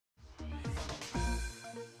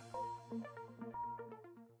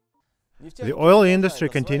The oil industry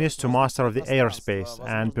continues to master the airspace,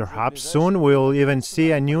 and perhaps soon we'll even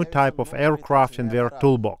see a new type of aircraft in their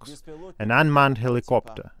toolbox, an unmanned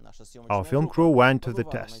helicopter. Our film crew went to the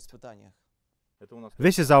test.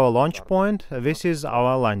 This is our launch point, this is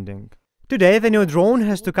our landing. Today the new drone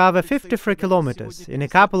has to cover 53 kilometers. In a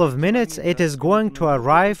couple of minutes it is going to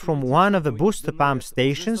arrive from one of the booster pump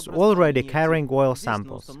stations already carrying oil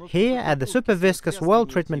samples. Here at the super viscous oil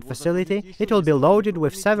treatment facility it will be loaded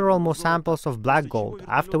with several more samples of black gold,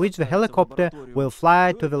 after which the helicopter will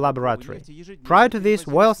fly to the laboratory. Prior to this,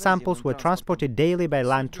 oil samples were transported daily by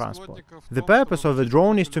land transport. The purpose of the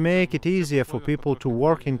drone is to make it easier for people to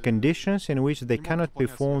work in conditions in which they cannot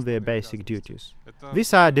perform their basic duties.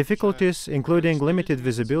 These are difficulties including limited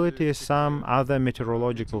visibility, some other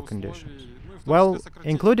meteorological conditions. Well,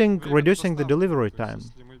 including reducing the delivery time.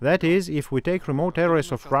 That is, if we take remote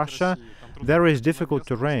areas of Russia, there is difficult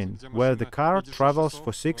terrain, where the car travels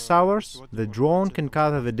for 6 hours, the drone can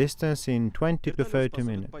cover the distance in 20 to 30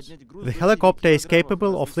 minutes. The helicopter is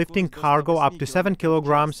capable of lifting cargo up to 7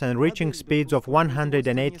 kilograms and reaching speeds of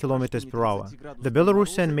 108 kilometers per hour. The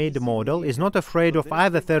Belarusian-made model is not afraid of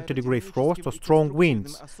either 30-degree frost or strong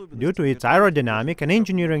winds. Due to its aerodynamic and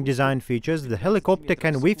engineering design features, the helicopter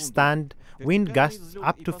can withstand wind gusts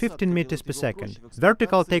up to 15 meters per second.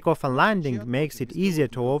 Vertical takeoff and landing makes it easier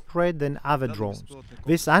to operate than other drones.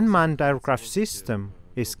 This unmanned aircraft system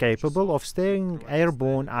is capable of staying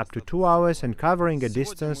airborne up to 2 hours and covering a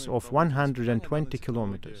distance of 120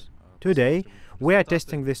 kilometers. Today, we are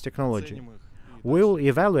testing this technology. We will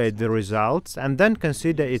evaluate the results and then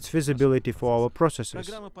consider its feasibility for our processes.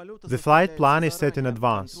 The flight plan is set in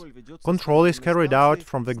advance. Control is carried out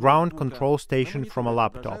from the ground control station from a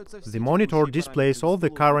laptop. The monitor displays all the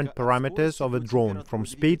current parameters of a drone, from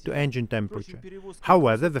speed to engine temperature.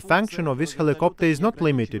 However, the function of this helicopter is not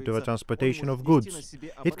limited to the transportation of goods.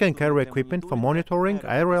 It can carry equipment for monitoring,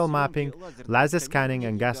 aerial mapping, laser scanning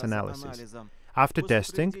and gas analysis. After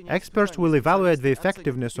testing, experts will evaluate the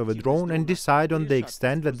effectiveness of a drone and decide on the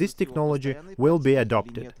extent that this technology will be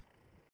adopted.